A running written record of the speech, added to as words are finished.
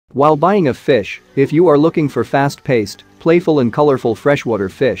While buying a fish, if you are looking for fast-paced, playful and colorful freshwater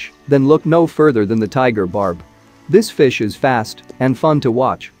fish, then look no further than the tiger barb. This fish is fast and fun to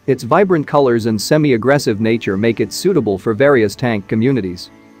watch. Its vibrant colors and semi-aggressive nature make it suitable for various tank communities.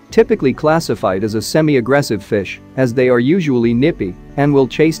 Typically classified as a semi-aggressive fish, as they are usually nippy and will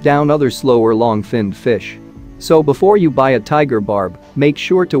chase down other slow or long-finned fish. So before you buy a tiger barb, make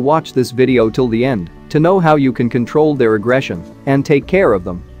sure to watch this video till the end to know how you can control their aggression and take care of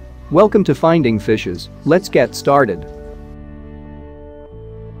them. Welcome to Finding Fishes. Let's get started.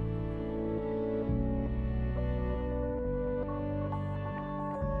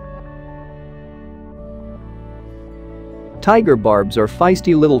 Tiger barbs are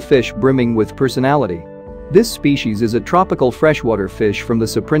feisty little fish brimming with personality. This species is a tropical freshwater fish from the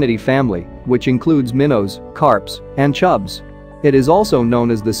Cyprinidae family, which includes minnows, carps, and chubs. It is also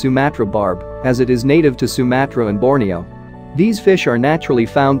known as the Sumatra barb, as it is native to Sumatra and Borneo. These fish are naturally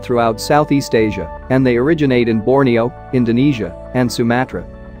found throughout Southeast Asia, and they originate in Borneo, Indonesia, and Sumatra.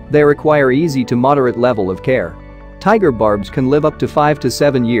 They require easy to moderate level of care. Tiger barbs can live up to 5 to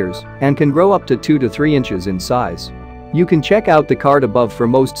 7 years and can grow up to 2 to 3 inches in size. You can check out the card above for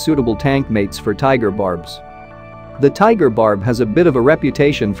most suitable tank mates for tiger barbs. The tiger barb has a bit of a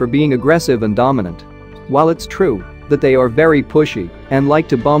reputation for being aggressive and dominant. While it's true that they are very pushy and like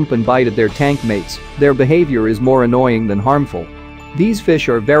to bump and bite at their tank mates, their behavior is more annoying than harmful. These fish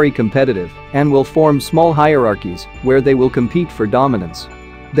are very competitive and will form small hierarchies where they will compete for dominance.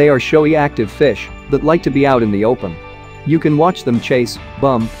 They are showy active fish that like to be out in the open. You can watch them chase,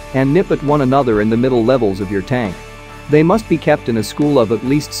 bump, and nip at one another in the middle levels of your tank. They must be kept in a school of at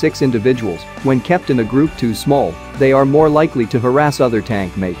least 6 individuals. When kept in a group too small, they are more likely to harass other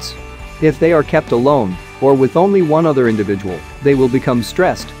tank mates. If they are kept alone or with only one other individual, they will become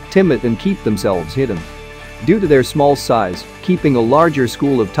stressed, timid and keep themselves hidden. Due to their small size, keeping a larger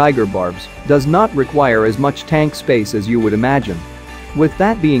school of tiger barbs does not require as much tank space as you would imagine. With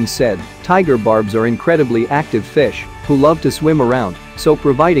that being said, tiger barbs are incredibly active fish who love to swim around, so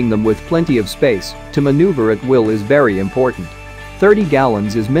providing them with plenty of space to maneuver at will is very important. 30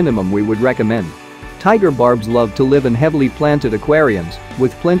 gallons is minimum we would recommend. Tiger barbs love to live in heavily planted aquariums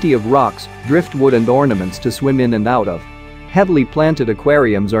with plenty of rocks, driftwood and ornaments to swim in and out of. Heavily planted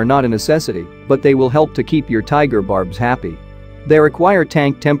aquariums are not a necessity, but they will help to keep your tiger barbs happy. They require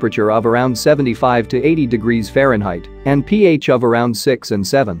tank temperature of around 75 to 80 degrees Fahrenheit and pH of around 6 and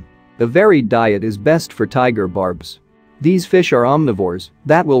 7. A varied diet is best for tiger barbs. These fish are omnivores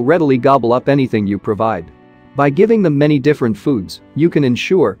that will readily gobble up anything you provide. By giving them many different foods, you can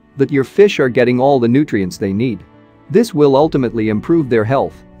ensure that your fish are getting all the nutrients they need. This will ultimately improve their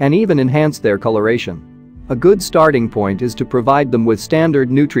health and even enhance their coloration. A good starting point is to provide them with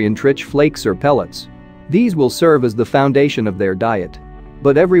standard nutrient-rich flakes or pellets. These will serve as the foundation of their diet.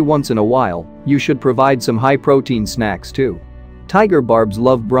 But every once in a while, you should provide some high-protein snacks too. Tiger barbs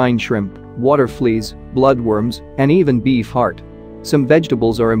love brine shrimp, water fleas, bloodworms, and even beef heart. Some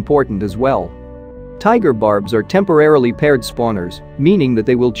vegetables are important as well. Tiger barbs are temporarily paired spawners, meaning that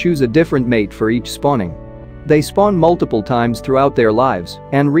they will choose a different mate for each spawning. They spawn multiple times throughout their lives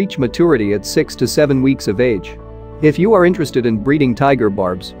and reach maturity at 6 to 7 weeks of age. If you are interested in breeding tiger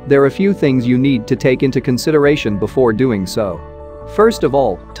barbs, there are a few things you need to take into consideration before doing so. First of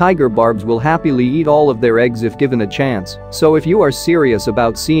all, tiger barbs will happily eat all of their eggs if given a chance, so if you are serious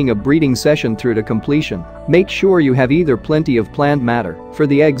about seeing a breeding session through to completion, make sure you have either plenty of plant matter for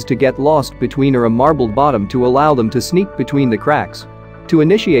the eggs to get lost between or a marbled bottom to allow them to sneak between the cracks. To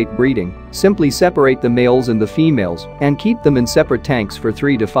initiate breeding, simply separate the males and the females and keep them in separate tanks for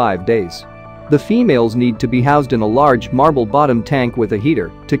 3 to 5 days. The females need to be housed in a large marble-bottom tank with a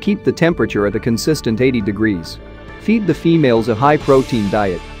heater to keep the temperature at a consistent 80 degrees. Feed the females a high-protein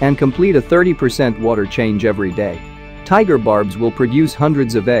diet and complete a 30% water change every day. Tiger barbs will produce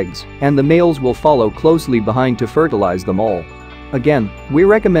hundreds of eggs, and the males will follow closely behind to fertilize them all. Again, we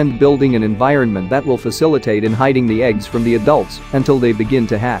recommend building an environment that will facilitate in hiding the eggs from the adults until they begin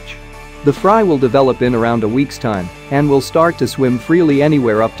to hatch. The fry will develop in around a week's time and will start to swim freely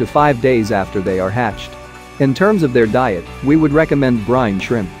anywhere up to 5 days after they are hatched. In terms of their diet, we would recommend brine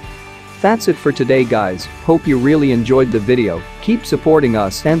shrimp. That's it for today guys, hope you really enjoyed the video, keep supporting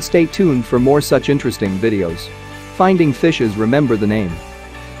us and stay tuned for more such interesting videos. Finding Fishes, remember the name.